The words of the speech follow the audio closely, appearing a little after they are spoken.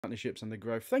partnerships and the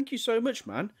growth. Thank you so much,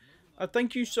 man.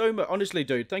 Thank you so much. Honestly,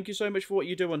 dude, thank you so much for what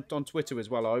you do on Twitter as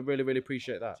well. I really, really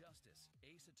appreciate that.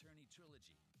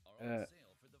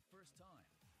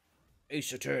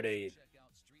 Ace Attorney. Check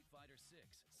out Street Fighter 6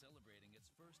 celebrating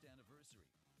its first anniversary,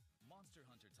 Monster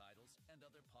Hunter titles, and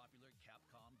other popular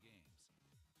Capcom games.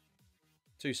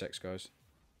 2 secs, guys.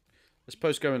 Let's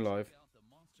post going live. Check out the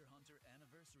Monster Hunter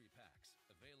anniversary packs,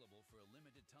 available for a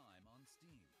limited time on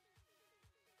Steam.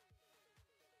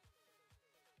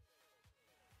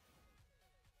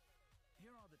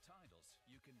 Here are the titles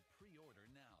you can pre-order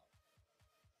now.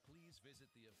 Please visit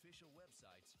the official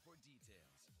websites for details.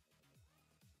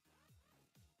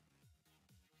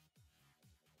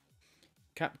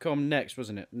 Capcom Next,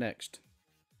 wasn't it? Next.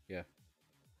 Yeah.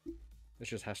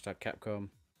 Let's just hashtag Capcom.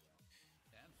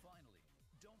 And finally,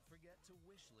 don't forget to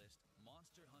wishlist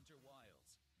Monster Hunter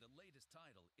Wilds, the latest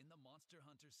title in the Monster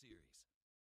Hunter series.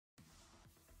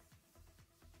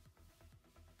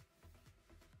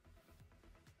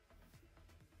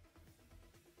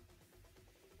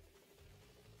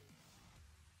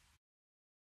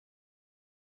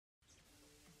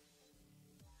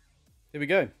 Here we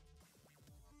go.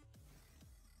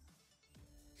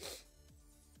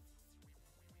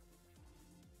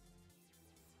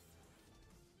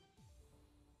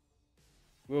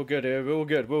 We're all good here. We're all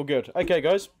good. We're all good. Okay,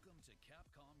 guys. Welcome to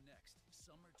Capcom Next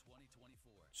Summer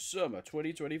 2024. Summer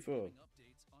 2024.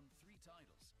 Updates on 3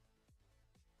 titles.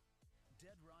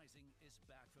 Dead Rising is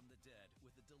back from the dead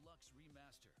with a deluxe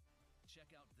remaster. Check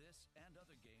out this and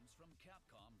other games from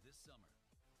Capcom this summer.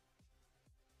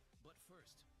 But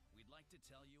first, we'd like to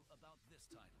tell you about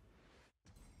this title.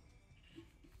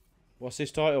 What's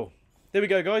this title? There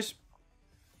we go, guys.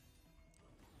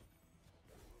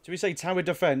 So we say tower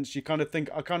defense, I kind of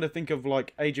think of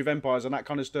like Age of Empires and that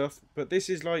kind of stuff. But this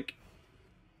is like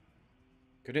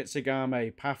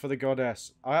Kunitsu-Gami, Path of the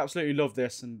Goddess. I absolutely love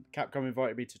this, and Capcom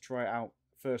invited me to try it out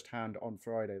firsthand on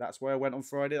Friday. That's where I went on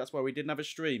Friday. That's why we didn't have a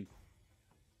stream.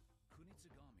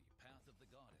 Kunitsu-Gami, Path of the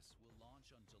Goddess will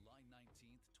launch on July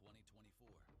 19th, 2024.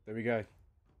 There we go.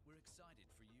 We're excited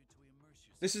for you to immerse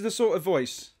yourself. This is the sort of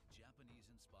voice.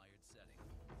 Japanese-inspired setting.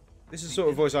 This is the sort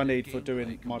of voice I need for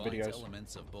doing my Combines videos.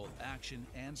 Elements of both action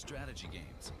and strategy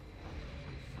games.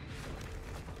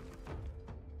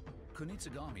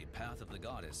 Kunitsu-Gami, Path of the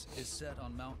Goddess, is set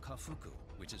on Mount Kafuku,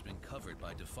 which has been covered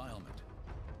by defilement.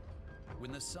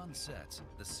 When the sun sets,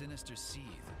 the sinister seethe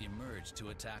emerge to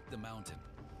attack the mountain.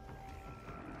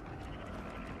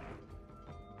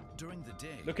 During the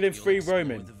day, Look at him you'll free explore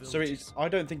roaming. the So villages, it's, I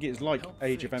don't think it's like help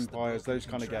Age of fix the Empires, broken those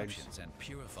kind of games. contraptions and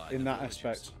purify In the that villagers.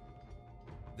 aspect.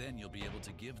 Then you'll be able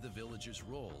to give the villagers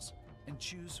roles and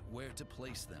choose where to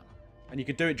place them. And you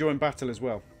can do it during battle as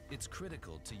well. It's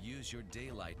critical to use your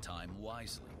daylight time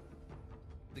wisely.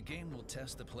 The game will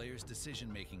test the player's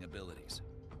decision-making abilities.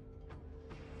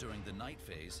 During the night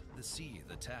phase, the Seethe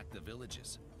attack the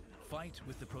villages. Fight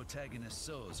with the protagonist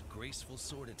So's graceful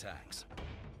sword attacks.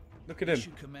 Look at him.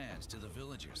 Issue commands to the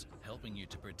villagers, helping you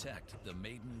to protect the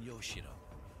maiden Yoshiro.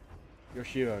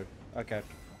 Yoshiro. Okay.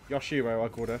 Yoshiro, I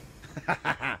called her.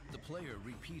 The player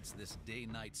repeats this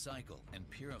day-night cycle and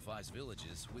purifies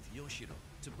villages with Yoshiro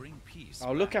to bring peace.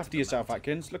 Oh, look back to after the yourself,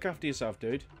 mountain. Atkins. Look after yourself,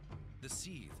 dude. The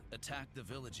Seethe attack the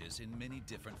villages in many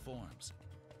different forms.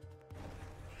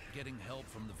 Getting help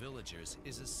from the villagers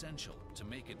is essential to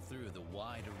make it through the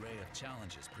wide array of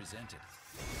challenges presented.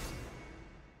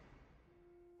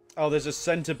 Oh, there's a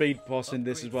centipede boss in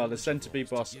this as Upgrade well. The village centipede roles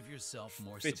to boss give yourself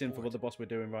more fits in for support. what the boss we're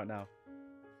doing right now.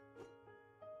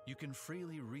 You can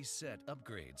freely reset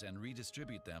upgrades and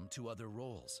redistribute them to other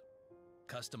roles.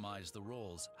 Customize the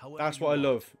roles however That's you what I want.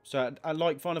 love. So,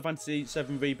 like Final Fantasy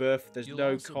VII Rebirth, there's You'll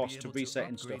no also cost be to able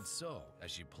resetting upgrade stuff. So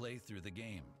as you play through the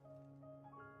game.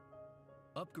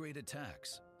 Upgrade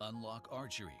attacks, unlock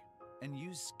archery, and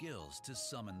use skills to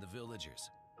summon the villagers.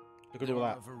 Look at There all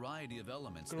are that. a variety of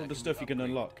elements Look at all that the can be stuff you can upgraded.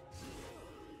 unlock.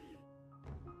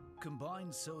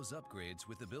 Combine So's upgrades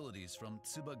with abilities from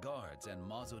Tsuba Guards and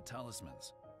Mazo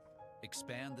Talismans.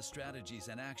 Expand the strategies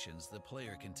and actions the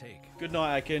player can take. Good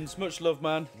night, Atkins. Much love,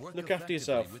 man. Work Look after effectively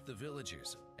yourself. with the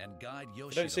villagers and guide I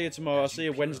Yoshiro. don't see you tomorrow. I'll as see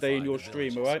you Wednesday in purify your the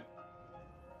stream, villages. alright?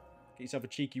 Get yourself a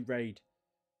cheeky raid.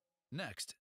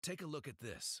 Next, take a look at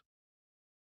this.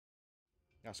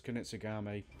 That's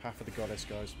Kunitsu-Gami, Path of the Goddess,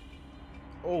 guys.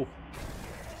 Oh!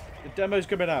 The demo's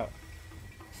coming out.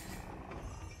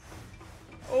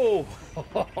 Oh!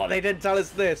 They didn't tell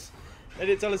us this. They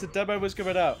didn't tell us the demo was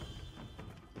coming out.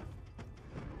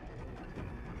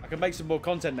 I can make some more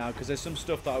content now because there's some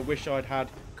stuff that I wish I'd had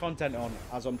content on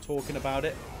as I'm talking about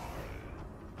it.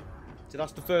 So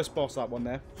that's the first boss, that one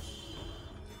there.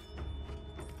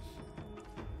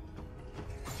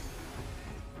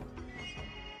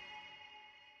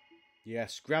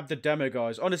 Yes, grab the demo,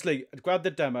 guys. Honestly, grab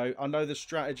the demo. I know the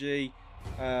strategy.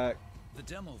 The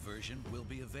demo version will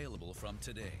be available from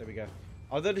today. There we go.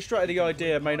 Although the strategy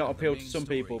idea may not appeal to some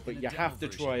people, but you have to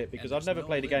try it because I've never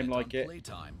played a game like it.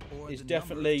 It's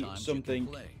definitely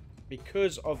something,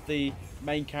 because of the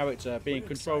main character being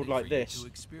controlled like this,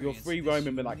 you're free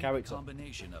roaming with that character.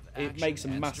 It makes a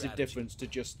massive difference to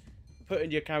just putting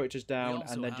your characters down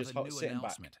and then just sitting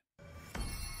back.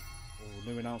 Oh,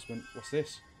 new announcement. What's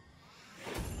this?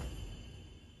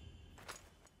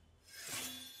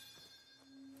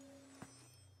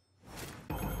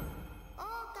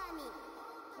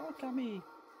 Okami.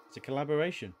 It's a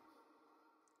collaboration.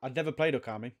 I'd never played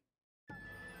Okami.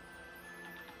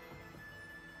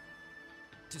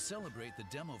 To celebrate the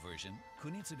demo version,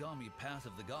 Kunitsu-Gami Path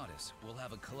of the Goddess will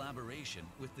have a collaboration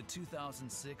with the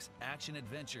 2006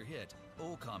 action-adventure hit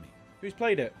Okami. Who's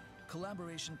played it?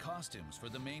 Collaboration costumes for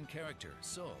the main character,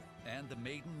 So, and the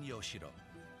maiden Yoshiro.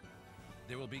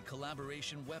 There will be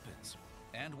collaboration weapons,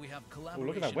 and we have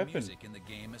collaboration music in the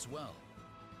game as well.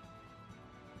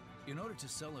 In order to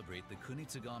celebrate the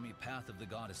Kunitsu-Gami Path of the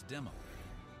Goddess demo,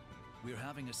 we're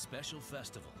having a special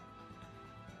festival.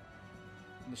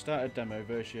 The starter demo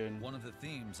version. One of the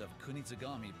themes of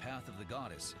Kunitsu-Gami Path of the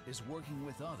Goddess is working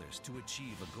with others to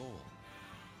achieve a goal.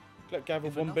 Click gather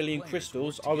 1 billion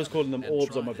crystals. I was calling them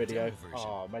orbs on my video.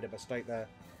 Oh, I made a mistake there.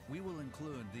 We will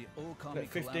include the Okami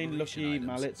 15 lucky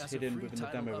mallets hidden within the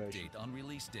demo version. On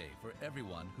release day for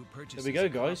everyone who purchases there we go,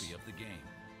 guys. a copy of the game.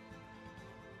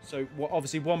 So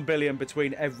obviously 1 billion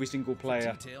between every single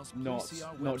player, not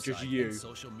just you.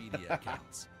 Social media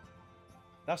accounts.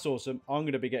 That's awesome. I'm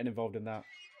going to be getting involved in that.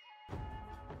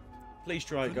 Please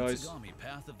try it, guys. Kunitsu-Gami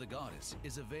Path of the Goddess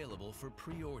is available for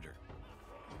pre-order.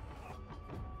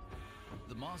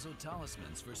 The Mazo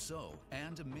talismans for So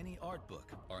and a mini art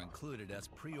book are included as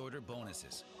pre-order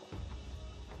bonuses.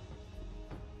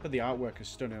 But the artwork is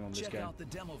stunning on this game. Check out the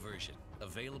demo version,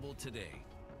 available today.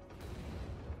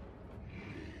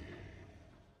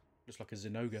 Just like a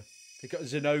Zenogre. They got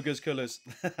Zenogre's colours.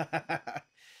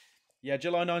 Yeah,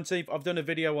 July 19th. I've done a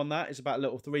video on that. It's about a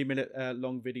little 3-minute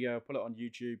long video. I'll put it on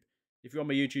YouTube. If you're on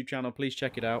my YouTube channel, please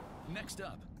check it out. Next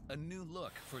up, a new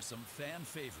look for some fan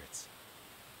favorites.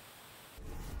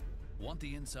 Want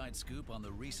the inside scoop on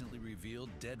the recently revealed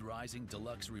Dead Rising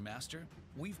Deluxe Remaster?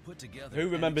 We've put together Who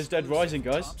remembers Dead Rising,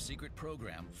 guys? Top secret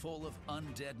program full of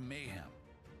undead mayhem.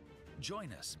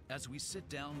 Join us as we sit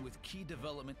down with key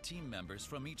development team members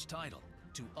from each title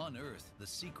to unearth the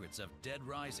secrets of Dead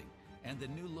Rising and the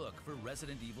new look for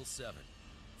Resident Evil 7.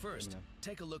 First,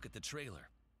 take a look at the trailer.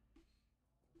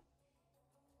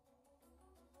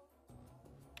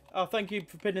 Oh, thank you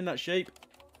for pinning that sheep.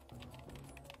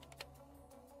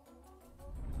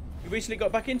 You recently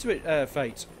got back into it,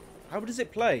 Fate. How does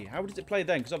it play? How does it play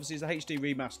then? Because obviously it's a HD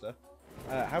remaster.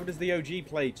 How does the OG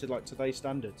play to like today's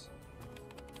standards?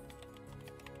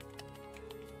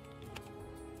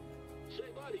 Say,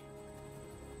 buddy,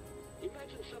 you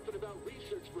mentioned something about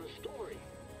research for a story.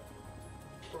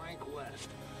 Frank West.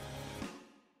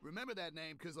 Remember that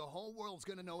name, because the whole world's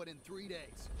gonna know it in 3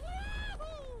 days.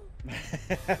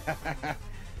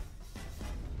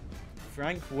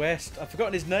 Frank West. I've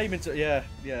forgotten his name. Yeah,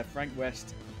 Frank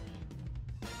West.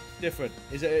 Different.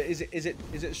 Is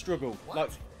it a struggle? What?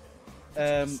 Like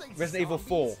Resident Evil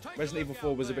 4. Resident Evil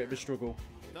 4 was a bit of a struggle.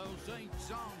 Those ain't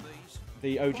zombies.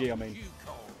 The OG, I mean.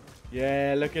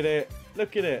 Yeah, look at it.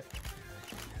 Look at it.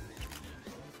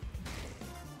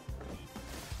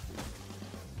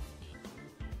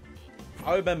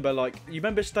 I remember, like, you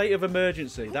remember State of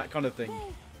Emergency, that kind of thing.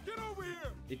 Get over here.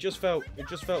 It just felt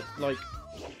like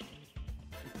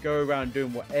go around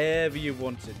doing whatever you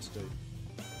wanted to do.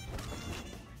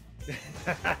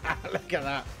 Look at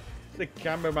that. The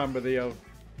cameraman with the old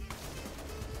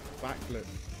backflip.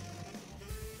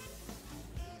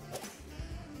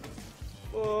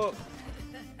 Oh.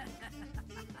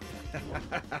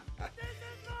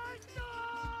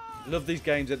 Love these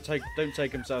games that don't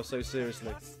take themselves so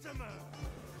seriously.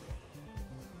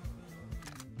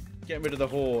 Getting rid of the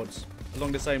hordes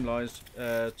along the same lines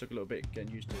took a little bit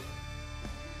getting used to.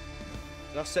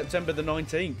 That's September the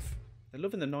 19th. They're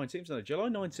loving the 19th, aren't they? July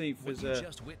 19th was what you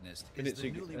just witnessed is the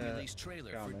newly released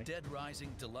trailer for Dead Rising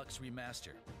Deluxe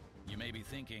Remaster. You may be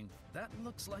thinking, that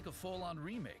looks like a full-on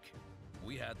remake.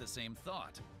 We had the same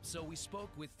thought, so we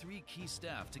spoke with 3 key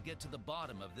staff to get to the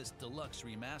bottom of this deluxe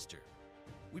remaster.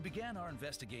 We began our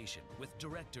investigation with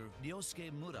director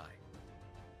Ryosuke Murai.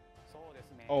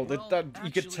 Oh,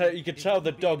 you could tell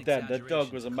the dog then. The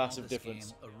dog was a massive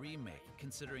difference. A remake,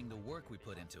 considering the work we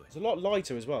put into it. It's a lot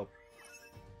lighter as well.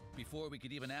 Before we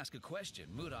could even ask a question,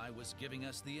 Murai was giving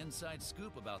us the inside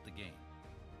scoop about the game.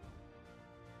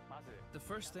 The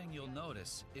first thing you'll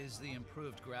notice is the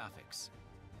improved graphics.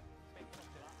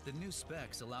 The new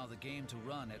specs allow the game to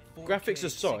run at 4K Graphics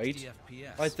aside, 60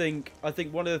 FPS. I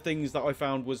think one of the things that I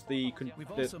found was the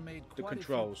We've also made the quite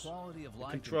controls. a few quality of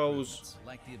life Controls, improvements,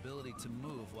 like the ability to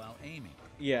move while aiming.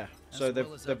 yeah. So as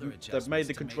well as other they've adjustments made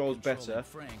the to make controls controlling better.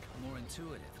 Frank more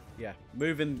intuitive. Yeah,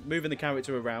 moving the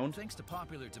character around. Thanks to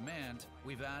popular demand,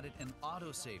 we've added an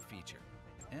autosave feature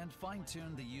and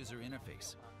fine-tuned the user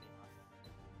interface.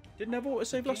 Didn't have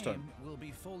autosave last The time. game will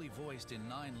be fully voiced in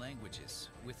 9 languages,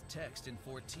 with text in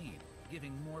 14,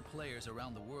 giving more players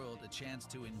around the world a chance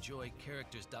to enjoy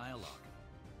characters' dialogue.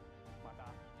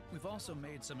 We've also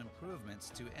made some improvements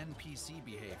to NPC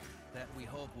behavior that we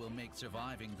hope will make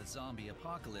surviving the zombie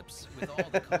apocalypse with all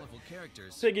the colorful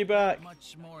characters Piggyback.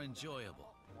 much more enjoyable.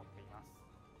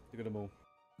 Look at them all.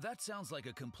 That sounds like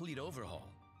a complete overhaul.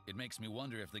 It makes me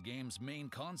wonder if the game's main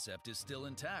concept is still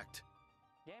intact.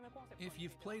 If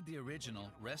you've played the original,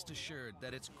 rest assured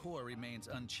that its core remains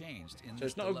unchanged in So this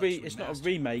it's not a deluxe it's not a remaster.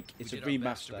 remake, it's We a did our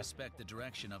best to remaster. respect the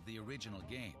direction of the original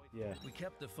game. Yeah. We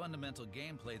kept the fundamental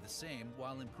gameplay the same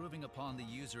while improving upon the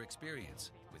user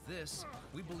experience. With this,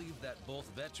 we believe that both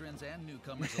veterans and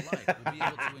newcomers alike will be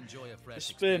able to enjoy a fresh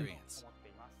Spin. experience.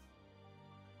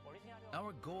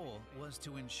 Our goal was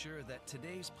to ensure that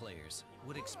today's players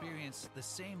would experience the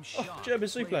same shock German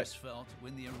players suplex. felt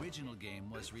when the original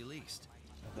game was released.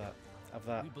 Have that. Have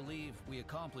that. We believe we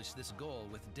accomplished this goal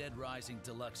with Dead Rising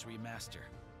Deluxe Remaster.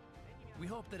 We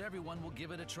hope that everyone will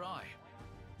give it a try.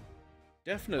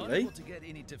 Definitely. Unable to get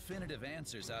any definitive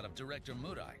answers out of director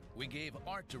Murai, we gave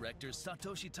art director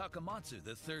Satoshi Takamatsu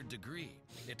the 3rd degree.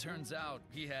 It turns out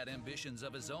he had ambitions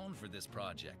of his own for this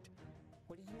project.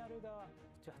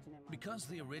 Because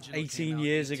the original 18 came out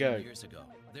years 18 ago. years ago,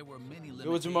 there were many It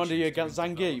was reminding you limitations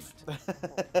against during Zangief.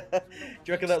 development. Do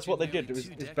you reckon that's what they did? It was Two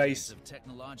his decades base. of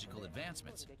technological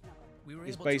advancements. We were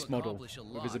His able base to model accomplish a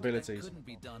with lot his that abilities. couldn't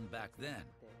be done back then.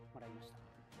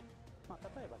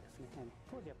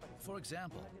 For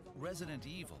example, Resident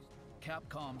Evil,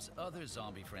 Capcom's other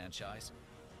zombie franchise,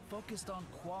 focused on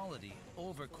quality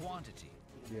over quantity.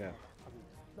 Yeah.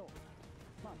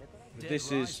 Dead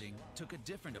This is Rising took a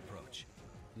different approach.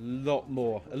 a lot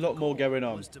more going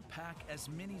on. Was to pack as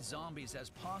many zombies as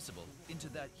possible into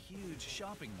that huge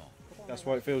shopping mall. That's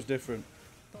why it feels different.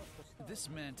 This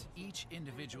meant each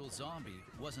individual zombie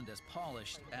wasn't as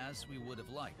polished as we would have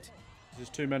liked. There's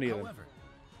too many of them. However,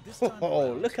 this time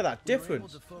Oh, around, look at that we were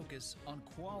difference. able to focus on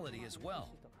quality as well.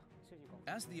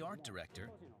 As the art director,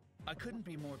 I couldn't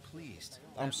be more pleased.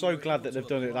 I'm that so we were glad able that they've to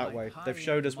done it that apply way. They've high-end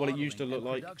showed us what it used to modeling look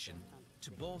and like. production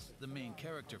to both the main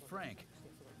character Frank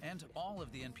and all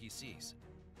of the NPCs.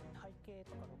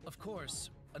 Of course,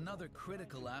 another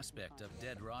critical aspect of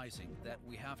Dead Rising that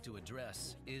we have to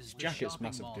address is the jacket's shopping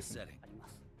massive mall difference. setting.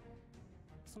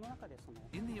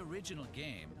 In the original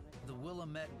game, the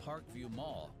Willamette Parkview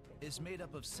Mall is made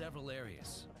up of several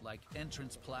areas, like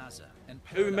Entrance Plaza and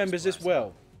Who Paradise remembers this Plaza,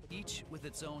 well? each with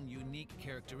its own unique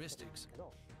characteristics.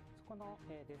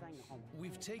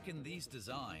 We've taken these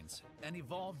designs and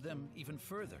evolved them even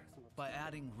further by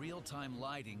adding real-time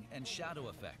lighting and shadow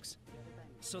effects,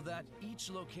 so that each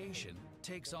location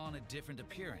takes on a different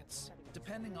appearance,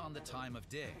 depending on the time of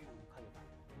day.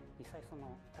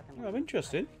 Oh,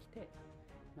 interesting.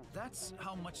 That's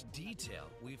how much detail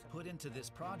we've put into this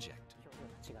project.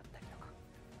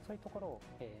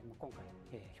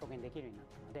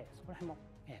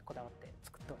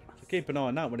 So keep an eye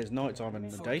on that when it's nighttime and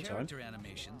in the For daytime. character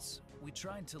animations, we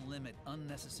tried to limit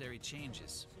unnecessary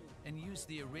changes and use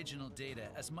the original data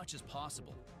as much as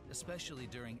possible, especially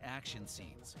during action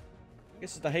scenes.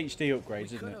 This is the HD upgrades, We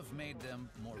isn't could it? have made them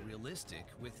more realistic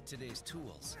with today's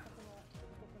tools.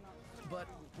 But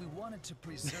we wanted to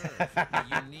preserve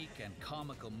the unique and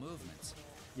comical movements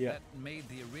Yeah. that made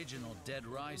the original Dead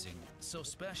Rising so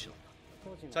special.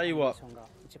 Tell you what,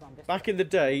 back in the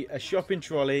day, a shopping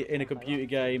trolley in a computer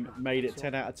game made it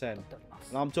 10 out of 10.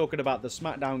 And I'm talking about the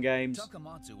SmackDown games.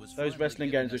 Takamatsu was Those finally wrestling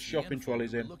giving games with us the shopping info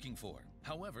trolleys we were in. looking for.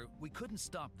 However, we couldn't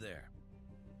stop there.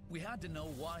 We had to know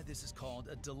why this is called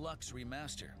a deluxe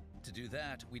remaster. To do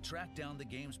that, we tracked down the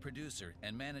game's producer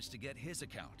and managed to get his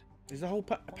account. There's a whole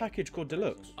package called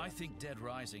Deluxe. I think Dead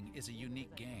Rising is a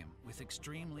unique game with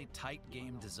extremely tight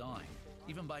game design,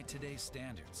 even by today's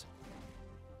standards.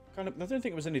 I don't think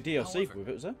it was any DLC However, with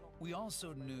it, was there? We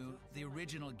also knew the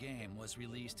original game was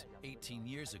released 18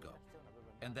 years ago,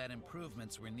 and that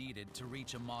improvements were needed to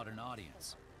reach a modern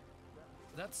audience.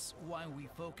 That's why we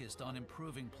focused on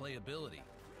improving playability,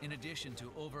 in addition to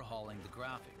overhauling the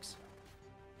graphics.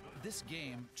 This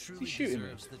game truly shooting me?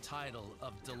 deserves the title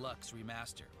of Deluxe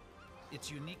Remaster. Its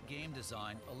unique game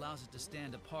design allows it to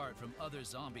stand apart from other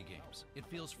zombie games. It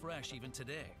feels fresh even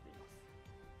today.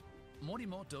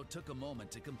 Morimoto took a moment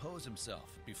to compose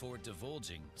himself before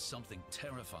divulging something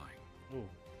terrifying. Ooh.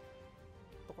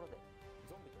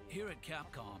 Here at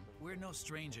Capcom, we're no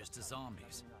strangers to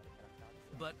zombies.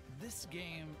 But this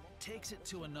game takes it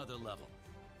to another level.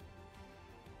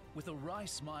 With a wry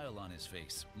smile on his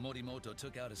face, Morimoto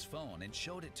took out his phone and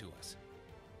showed it to us.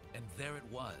 And there it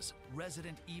was,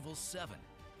 Resident Evil 7,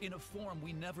 in a form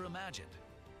we never imagined.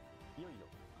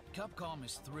 Capcom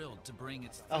is thrilled to bring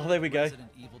its there we go.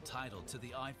 Resident Evil title to the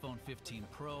iPhone 15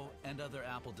 Pro and other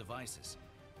Apple devices.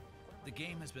 The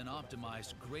game has been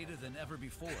optimized greater than ever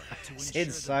before to It's ensure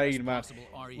insane, the man. best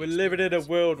possible RE We're living in a experience.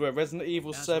 world where Resident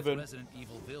Evil As with 7... Resident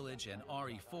Evil Village and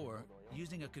RE4,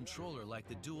 using a controller like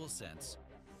the DualSense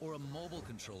or a mobile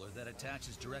controller that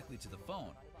attaches directly to the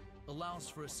phone allows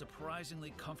for a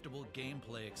surprisingly comfortable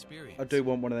gameplay experience. I do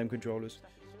want one of them controllers.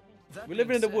 That We're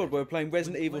living in a being world said, where we're playing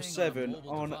Resident when Evil playing 7 a mobile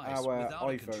on device our without a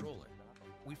iPhone. controller,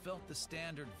 we felt the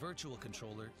standard virtual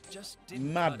controller just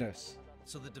didn't cut it. Madness.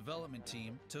 So the development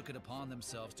team took it upon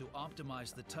themselves to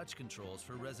optimize the touch controls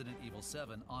for Resident Evil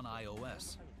 7 on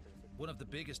iOS. One of the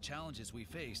biggest challenges we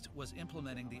faced was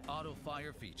implementing the auto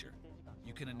fire feature.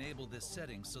 You can enable this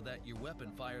setting so that your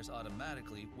weapon fires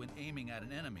automatically when aiming at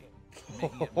an enemy,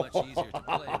 making it much easier to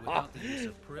play without the use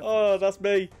of peripherals. Oh, that's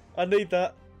me. I need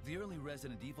that. The early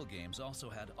Resident Evil games also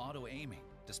had auto-aiming.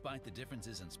 Despite the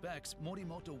differences in specs,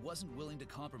 Morimoto wasn't willing to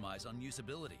compromise on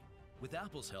usability. With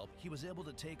Apple's help, he was able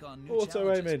to take on new challenges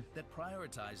Auto-aiming. that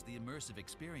prioritized the immersive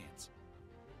experience.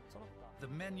 The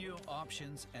menu,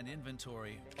 options, and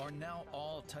inventory are now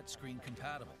all touchscreen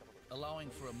compatible, allowing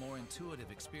for a more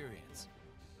intuitive experience.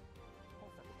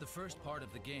 The first part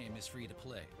of the game is free to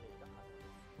play.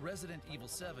 Resident Evil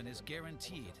 7 is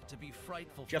guaranteed to be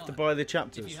frightful Do you have to fun. buy the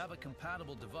chapters? If you have a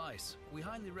compatible device, we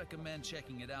highly recommend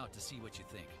checking it out to see what you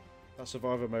think. That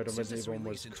survivor mode on Since Resident its Evil 1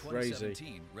 release was in crazy.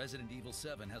 2017, Resident Evil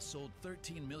 7 has sold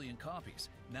 13 million copies.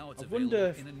 Now it's I available wonder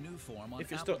if- in a new form on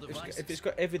if it's Apple got- devices. if it's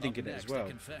got everything Up in it as next, well. A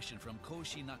confession from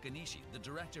Koshi Nakanishi, the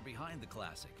director behind the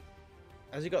classic.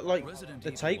 Has he got like Resident the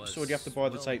Evil tapes, or do you have to buy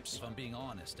the well, tapes? If I'm being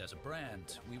honest, as a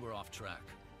brand, we were off track.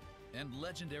 And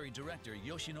legendary director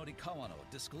Yoshinori Kawano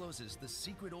discloses the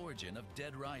secret origin of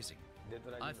Dead Rising.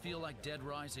 I feel like Dead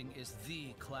Rising is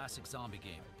the classic zombie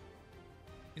game.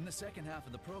 In the second half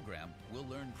of the program, we'll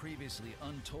learn previously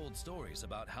untold stories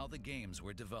about how the games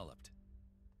were developed.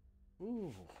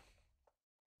 Ooh.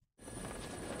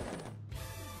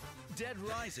 Dead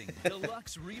Rising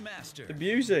Deluxe Remaster. The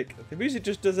music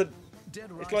just doesn't... Dead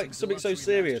It's Rising like something so Deluxe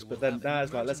serious, Remaster but will then have now an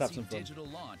it's like, let's have some emergency fun. digital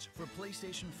launch for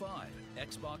PlayStation 5,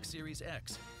 Xbox Series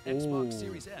X, Xbox Ooh.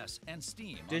 Series S, and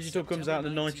Steam. on Digital comes out on the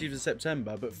September 19th of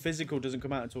September, but physical doesn't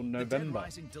come out until The Dead November.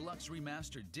 Rising Deluxe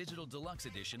Remastered Digital Deluxe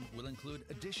Edition will include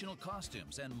additional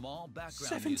costumes and mall background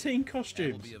 17 music, and will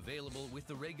costumes. be available with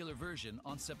the regular version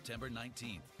on September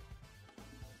 19th.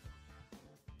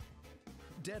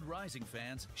 Dead Rising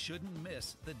fans shouldn't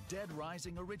miss the Dead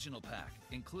Rising Original Pack,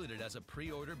 included as a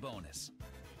pre-order bonus.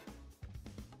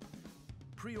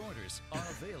 Pre-orders are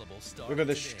available starting Look at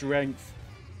the today. strength.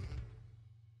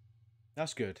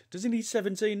 That's good. Does he need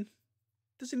 17?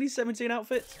 Does he need 17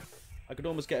 outfits? I could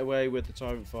almost get away with the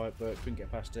Tyrant fight, but couldn't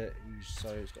get past it.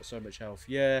 He's got so much health.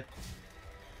 Yeah.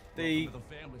 The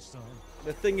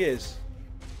thing is,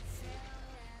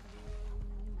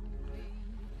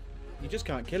 you just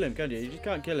can't kill him, can you? You just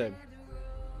can't kill him.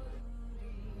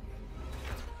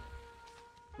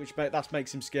 Which that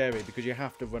makes him scary because you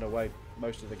have to run away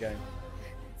most of the game.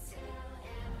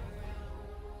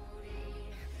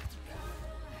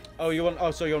 Oh, you want?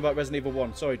 Oh, so you're on about Resident Evil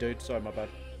 1. Sorry, dude. Sorry, my bad.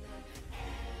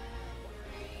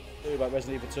 Sorry about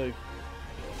Resident Evil 2.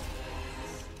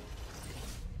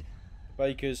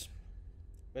 Bakers.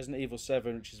 Resident Evil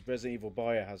 7, which is Resident Evil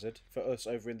Biohazard for us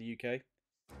over in the UK.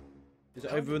 Is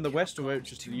it over in the West or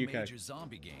just in the UK? Two major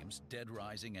zombie games, Dead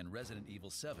Rising and Resident Evil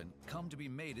 7, come to be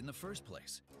made in the first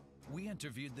place. We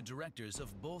interviewed the directors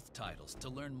of both titles to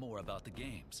learn more about the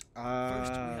games.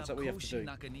 First, we have is that what you have to Koshi do?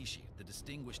 Nakanishi, the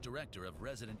distinguished director of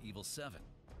Resident Evil 7.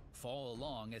 Follow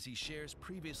along as he shares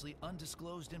previously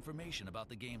undisclosed information about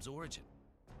the game's origin.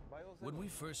 When we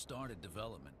first started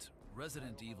development,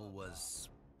 Resident Evil was...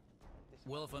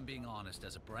 well, if I'm being honest,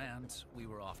 as a brand, we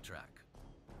were off track.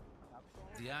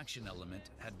 The action element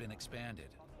had been expanded,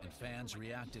 and fans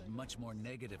reacted much more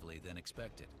negatively than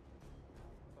expected.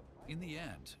 In the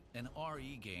end, an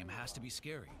RE game has to be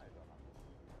scary.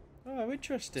 Oh,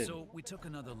 interesting. So we took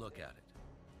another look at it.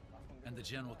 And the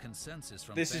general consensus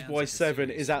from This is fans why of the 7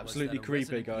 series is was absolutely that a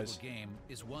creepy, Resident guys. Evil game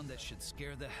is one that should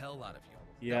scare the hell out of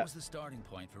you. Yeah. That was the starting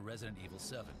point for Resident Evil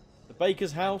 7. The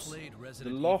baker's house, the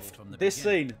loft, this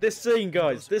scene,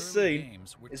 guys, this scene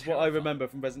is what I remember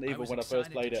from Resident Evil when I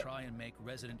first played it. Try and make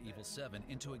Resident Evil 7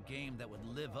 into a game that would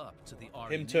live up to the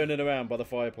RE Him turning around by the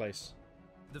fireplace.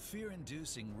 The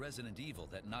fear-inducing Resident Evil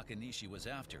that Nakanishi was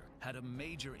after had a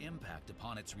major impact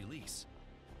upon its release.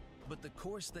 But the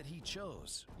course that he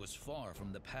chose was far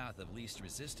from the path of least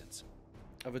resistance.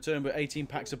 I've returned with 18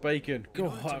 packs of bacon. In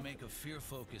order to God, make a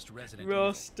fear-focused Resident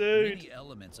Ross, Evil, dude. many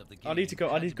elements of the I need to game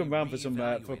come. I had need to come be round for some for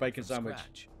a reevaluated bacon from sandwich,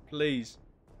 scratch. please.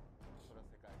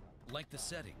 Like the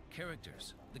setting,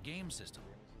 characters, the game system.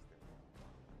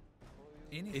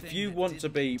 If Anything you that want to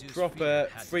didn't be induce proper fear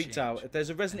had to freaked out, change. if there's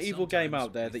a Resident And Evil game sometimes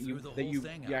out there we that you threw the whole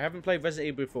thing out. haven't played Resident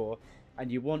Evil before,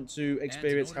 and you want to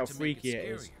experience how order to make freaky it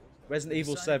it is, scarier, Resident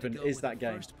Evil decided to 7 go is with that a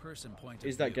game. first-person point of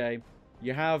Is that view. game?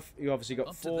 You obviously got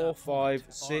Up to 4, that 5,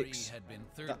 point, 6 RE had been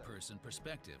third-person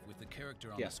perspective with the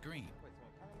character on Yeah. the screen.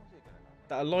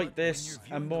 that are But like when this you're and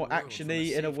viewing more the world from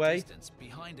actiony in a safe way. distance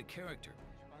behind a character,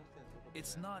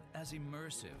 it's not as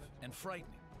immersive and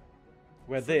frightening.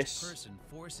 Where First this, person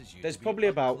forces you there's to be probably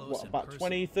up about close and about personal.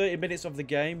 20-30 minutes of the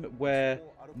game where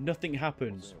nothing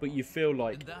happens, but you feel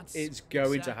like And that's it's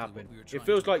going exactly to happen. what we were It trying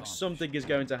feels to like accomplish. something is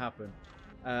going to happen,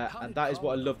 How and did that is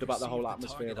what I Colin loved about the whole perceive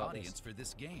atmosphere target about audience this. for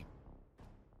this game?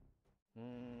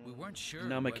 We weren't sure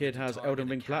Now my whether kid to has target Elden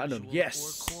a Ring Platinum. casual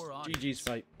Yes! or core GG's audience.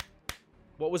 fate.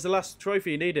 What was the last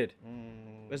trophy you needed?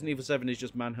 Resident Evil 7 is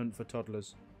just Manhunt for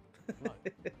toddlers.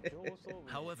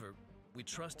 However, we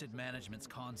trusted management's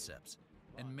concepts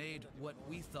and made what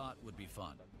we thought would be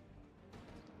fun.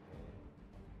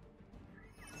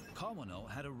 Kawano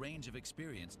had a range of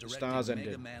experience directing Stars Mega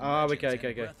ending. Man Ah, Legends okay, and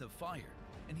okay. Breath of Fire,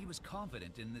 and he was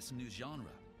confident in this new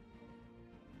genre.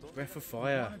 Breath of We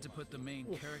Fire. wanted to put the main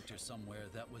character somewhere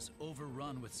that was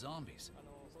overrun with zombies.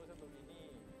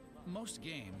 Most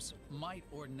games might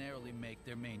ordinarily make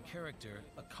their main character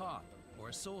a cop or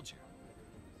a soldier.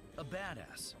 A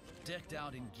badass, decked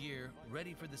out in gear,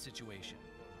 ready for the situation.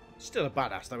 Still a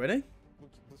badass though, isn't he?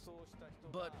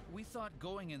 But we thought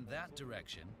going in that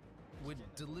direction would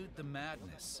dilute the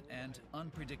madness and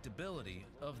unpredictability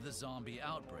of the zombie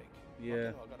outbreak.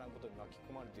 Yeah.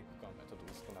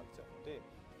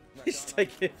 He's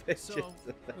taking pictures. So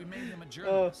we made him a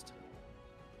journalist.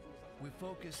 We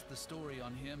focused the story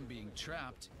on him being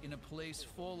trapped in a place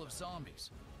full of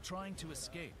zombies, trying to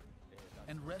escape,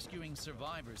 and rescuing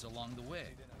survivors along the way,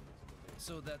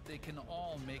 so that they can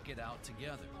all make it out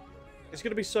together. It's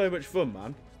going to be so much fun,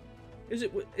 man. Is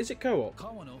it co-op?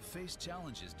 Kawano faced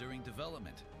challenges during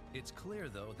development. It's clear,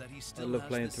 though, that he still love has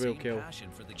playing the Thrill same Kill. passion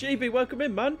for the game. GB, welcome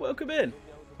in, man. Welcome in.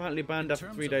 Apparently banned In after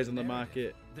terms 3 of days the on the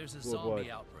narrative, market there's a worldwide.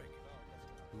 zombie outbreak.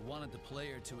 We wanted the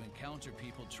player to encounter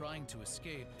people trying to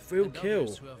escape, Thrill and Kill.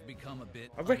 others who have become a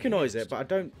bit I recognise it, unhinged, but I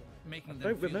don't making them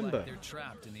don't feel remember. like they're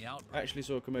trapped in the I outbreak. actually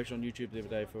saw a commercial on YouTube the other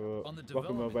day for On the Rock'n'Roll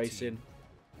development Racing, team,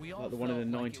 we all like the one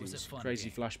in the felt like it was a 90s. fun Crazy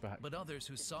game, flashback. But others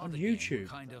who saw On the game YouTube. were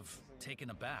kind of taken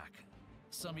aback.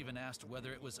 Some even asked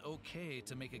whether it was okay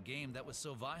to make a game that was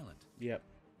so violent. Yep.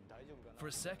 For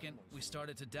a second, we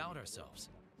started to doubt ourselves.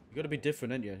 You got to be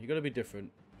different, ain't you? You got to be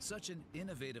different. Such an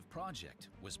innovative project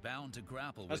was bound to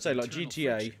grapple with I'd say like internal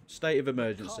GTA, friction. State of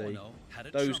Emergency, Kawano had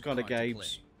a those trump kind of card to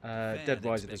games, play, Dead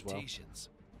fan Rising as well. expectations.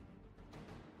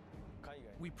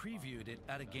 We previewed it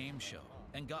at a game show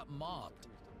and got mobbed.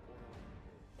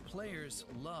 Players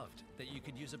loved that you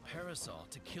could use a parasol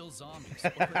to kill zombies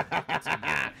or put rockets on their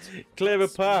heads. Clear a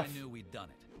That's when I path. knew we'd done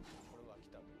it.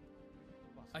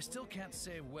 I still can't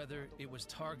say whether it was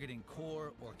targeting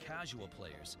core or casual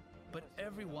players, but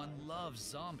everyone loves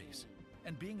zombies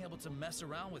and being able to mess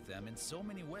around with them in so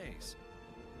many ways.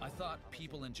 I thought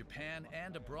people in Japan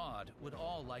and abroad would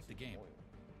all like the game.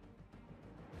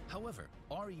 However,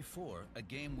 RE4, a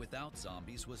game without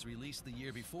zombies, was released the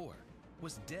year before.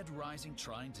 Was Dead Rising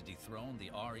trying to dethrone the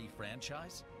RE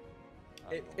franchise?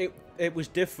 It was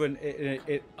different.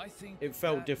 I think It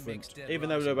felt that different, makes Dead even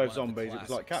though they were both Rising one of the zombies. It was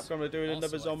like classics. Capcom are doing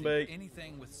another Also, I think zombie.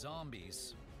 anything with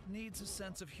zombies needs a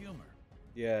sense of humor.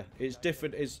 Yeah, it's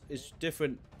different. It's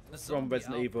different A from zombie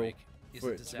Resident Evil outbreak is for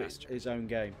a it to be disaster. its own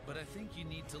game. But I think you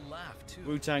need to laugh too.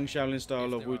 Wu-Tang, Shaolin style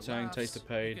If of there are Wu-Tang, laughs, Taste of You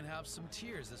Pain. can have some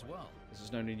tears as well. This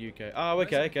is known in UK. Oh,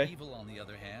 okay, Resident okay. Evil, on the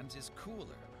other hand, is cooler.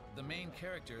 The main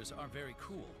characters are very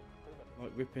cool.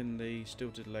 Like ripping the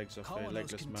stilted legs off a Kawano's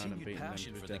legless man and continued beating them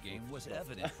passion to for his the death. game was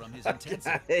evident from his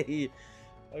intensity.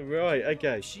 Okay. Right,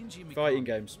 okay. Shinji Mikami Fighting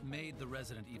games. made the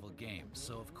Resident Evil games,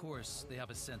 so of course they have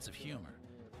a sense of humor.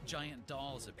 Giant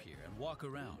dolls appear and walk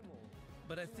around.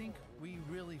 But I think we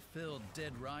really filled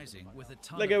Dead Rising with a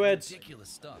ton Lego of heads. ridiculous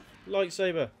stuff.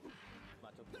 Lightsaber.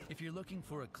 If you're looking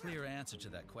for a clear answer to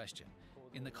that question,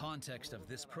 in the context of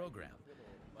this program,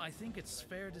 I think it's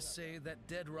fair to say that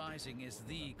Dead Rising is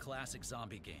the classic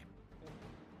zombie game.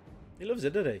 He loves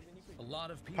it, doesn't he? A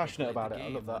lot of people Passionate played about the it. I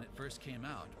game love that. when it first came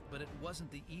out, but it wasn't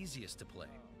the easiest to play.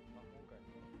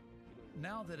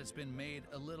 Now that it's been made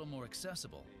a little more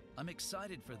accessible, I'm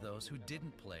excited for those who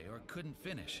didn't play or couldn't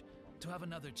finish to have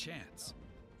another chance.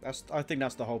 I think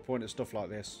that's the whole point of stuff like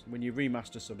this. When you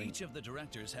remaster something, Each of the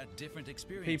directors had different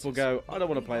experiences. people go, I don't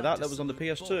want to play that. That was on the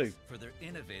salute PS2. both for their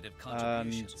innovative And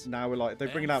contributions. now we're like, they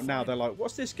bring it out now. They're like,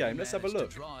 what's this game? Let's have a Managed to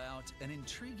look. draw out an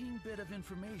intriguing bit of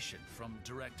information from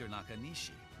director Nakanishi.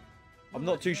 I'm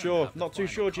not too sure. Not too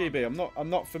sure, GB. I'm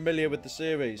not familiar with the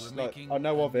series. Like, I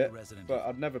know of it, but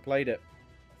I've never played it.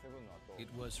 It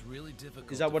was really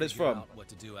difficult. Is that to what it's figure from? out what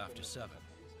to do after 7.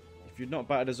 If you'd not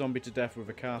battered a zombie to death with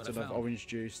a carton of found orange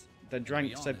juice, then To be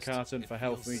drank said honest, carton it for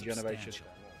health feels regeneration. substantial.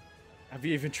 Have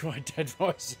you even tried Dead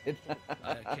Rising?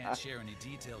 I can't share any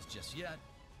details just yet,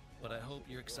 but I hope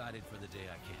you're excited for the day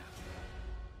I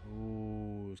can.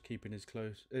 Ooh, he's keeping his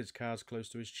cards close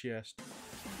to his chest.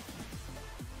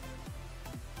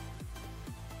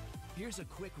 Here's a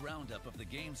quick roundup of the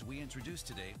games we introduced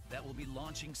today that will be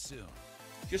launching soon.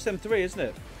 Just them three, isn't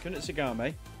it?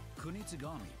 Kunitsu-Gami.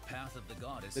 Kunitsu-Gami, Path of the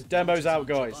Goddess. The demo's launches on out,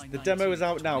 guys. July The demo is 19th,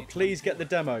 out now. Please get the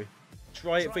 2024. demo.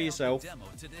 Try it for Try out the yourself. demo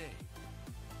today.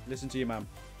 Listen to your man.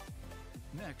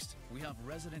 Next, we have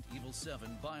Resident Evil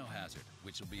 7 Biohazard,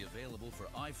 which will be available for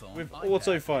iPhone, With iPad,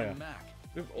 auto fire. and Mac.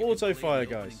 With You can auto play fire,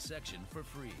 the opening guys. section for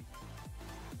free.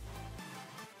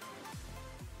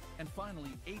 And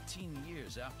finally, 18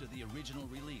 years after the original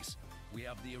release, we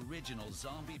have the original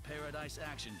Zombie Paradise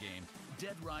action game,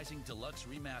 Dead Rising Deluxe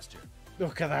Remaster.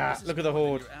 Look at This that. is Look at the more than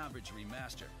horde. your average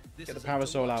remaster. This Get the is a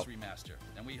parasol deluxe out. remaster,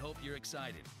 and we hope you're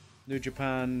excited. New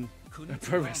Japan Pro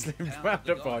Kunitsu-Gami, Wrestling Path of the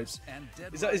roundup Goddess, vibes. and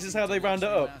Dead Is this Rising how they round it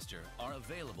Deluxe up? Remaster are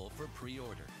available for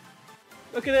pre-order.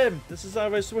 Look at him. This is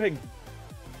Cesaro swing.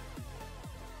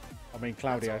 I mean, That's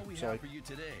Claudio. all we Sorry. have for you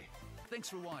today. Thanks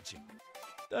for watching.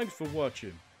 Thanks for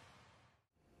watching.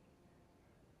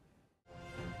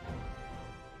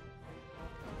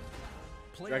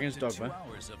 Play Dragon's up to Dogma.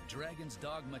 2 hours of Dragon's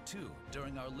Dogma 2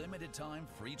 during our limited time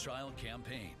free trial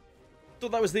campaign.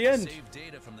 Thought that was the end. Save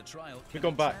data from the trial We've can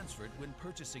gone be back. transferred when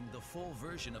purchasing the full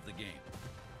version of the game.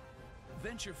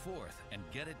 Venture forth and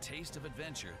get a taste of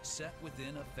adventure set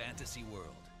within a fantasy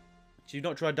world. So you've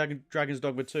not tried Dragon's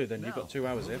Dogma 2, then you've Now, got 2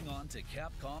 hours here. moving on to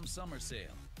Capcom Summer Sale.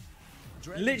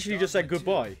 Dragon's Literally just said Dogma 2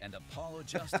 goodbye. And Apollo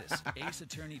Justice Ace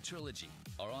Attorney Trilogy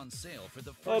are on sale for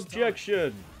the first time.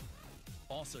 Objection.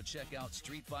 Also check out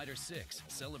Street Fighter 6,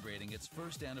 celebrating its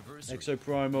first anniversary. Exo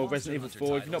Primal, Monster Resident Evil Hunter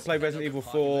 4. If you've not titles played and Resident other Evil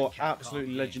popular 4, Capcom absolutely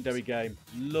games. legendary game.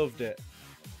 Loved it.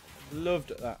 Loved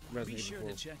that Be Resident sure Evil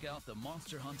 4. to check out the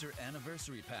Monster Hunter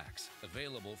Anniversary Packs,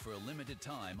 available for a limited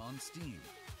time on Steam.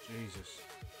 Jesus.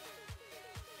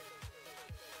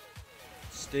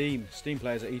 Steam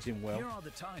players are eating well. Here are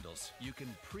the titles you can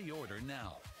pre-order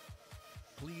now.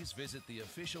 Please visit the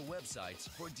official websites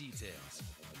for details.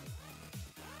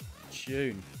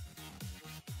 Tune.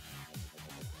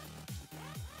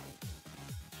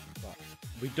 Right.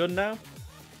 We done now?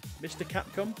 Mr.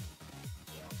 Capcom?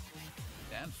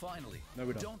 And finally, No,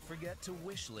 we're not. don't forget to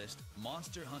wishlist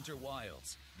Monster Hunter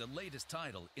Wilds, the latest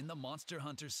title in the Monster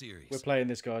Hunter series. We're playing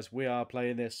this, guys. We are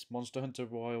playing this. Monster Hunter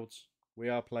Wilds. We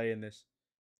are playing this.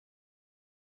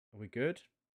 Are we good?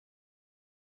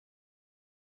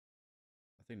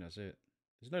 I think that's it.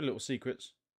 There's no little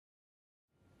secrets.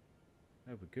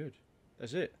 No, we're good.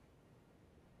 That's it.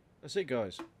 That's it,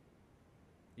 guys.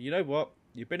 You know what?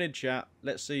 You've been in chat.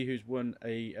 Let's see who's won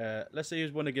a. Let's see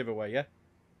who's won a giveaway.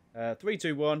 Yeah. 3,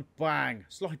 2, 1. Bang!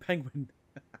 Sly Penguin.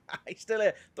 He's still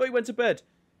here. Thought he went to bed.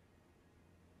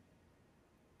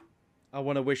 I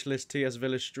want to wishlist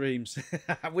TSVILLA streams.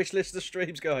 Wishlist the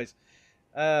streams, guys.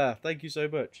 Thank you so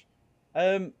much.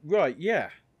 Right, yeah.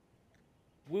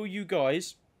 Will you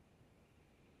guys...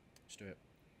 Let's do it.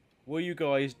 Will you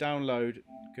guys download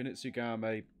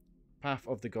Kunitsu-Gami Path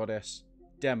of the Goddess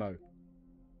demo?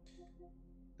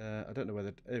 I don't know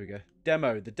whether... There we go.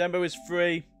 Demo. The demo is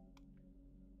free.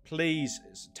 Please,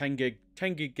 it's 10 gig.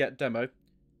 10 gig get demo.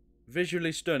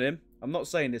 Visually stunning. I'm not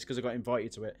saying this because I got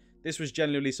invited to it. This was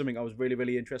genuinely something I was really,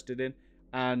 really interested in.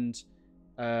 And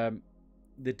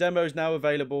the demo is now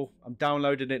available. I'm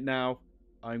downloading it now.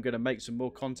 I'm going to make some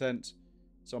more content.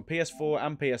 It's on PS4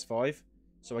 and PS5.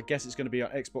 So I guess it's going to be on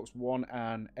Xbox One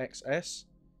and XS.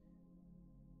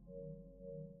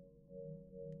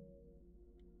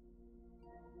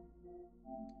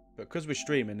 But because we're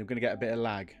streaming, we're going to get a bit of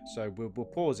lag. So we'll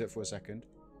pause it for a second.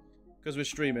 Because we're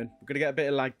streaming, we're going to get a bit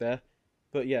of lag there.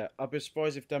 But yeah, I'd be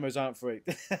surprised if demos aren't free.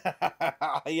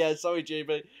 Yeah, sorry,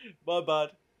 GB. My bad.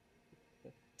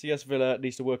 TSVILLA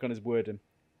needs to work on his wording.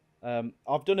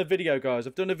 I've done a video, guys.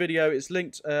 I've done a video. It's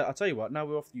linked. I'll tell you what. Now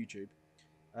we're off YouTube.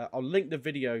 I'll link the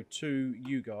video to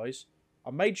you guys.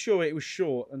 I made sure it was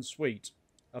short and sweet.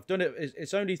 I've done it.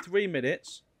 It's only 3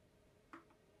 minutes.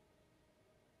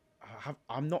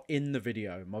 I'm not in the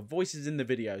video. My voice is in the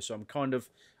video, so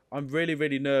I'm really,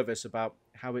 really nervous about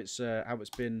how it's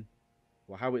been,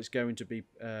 well, how it's going to be.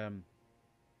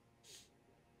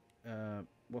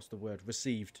 What's the word?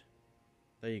 Received.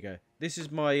 There you go. This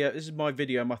is my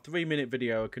video, my 3-minute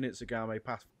video of Kunitsu-Gami,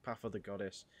 Path of the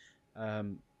Goddess.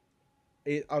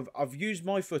 I've used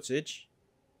my footage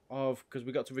because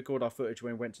we got to record our footage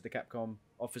when we went to the Capcom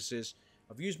offices.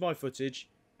 I've used my footage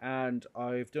and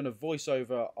I've done a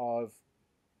voiceover of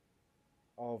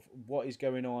what is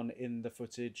going on in the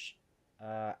footage,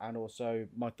 and also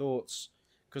my thoughts,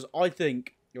 because I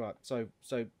think, right, so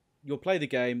you'll play the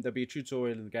game. There'll be a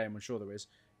tutorial in the game. I'm sure there is.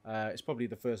 It's probably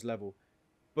the first level,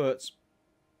 but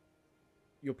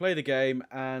you'll play the game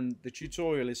and the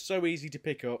tutorial is so easy to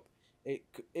pick up. It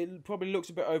probably looks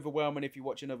a bit overwhelming if you're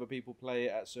watching other people play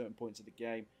it at certain points of the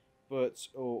game, but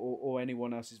or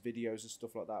anyone else's videos and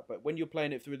stuff like that. But when you're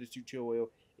playing it through the tutorial,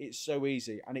 it's so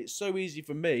easy, and it's so easy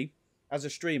for me as a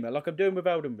streamer, like I'm doing with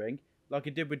Elden Ring, like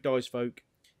I did with Dice Folk.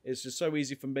 It's just so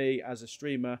easy for me as a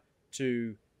streamer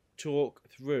to talk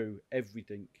through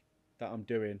everything that I'm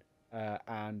doing.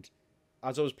 And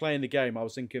as I was playing the game, I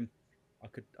was thinking, I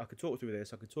could talk through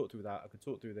this, I could talk through that, I could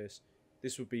talk through this.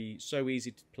 This would be so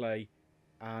easy to play,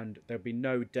 and there'd be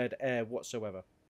no dead air whatsoever.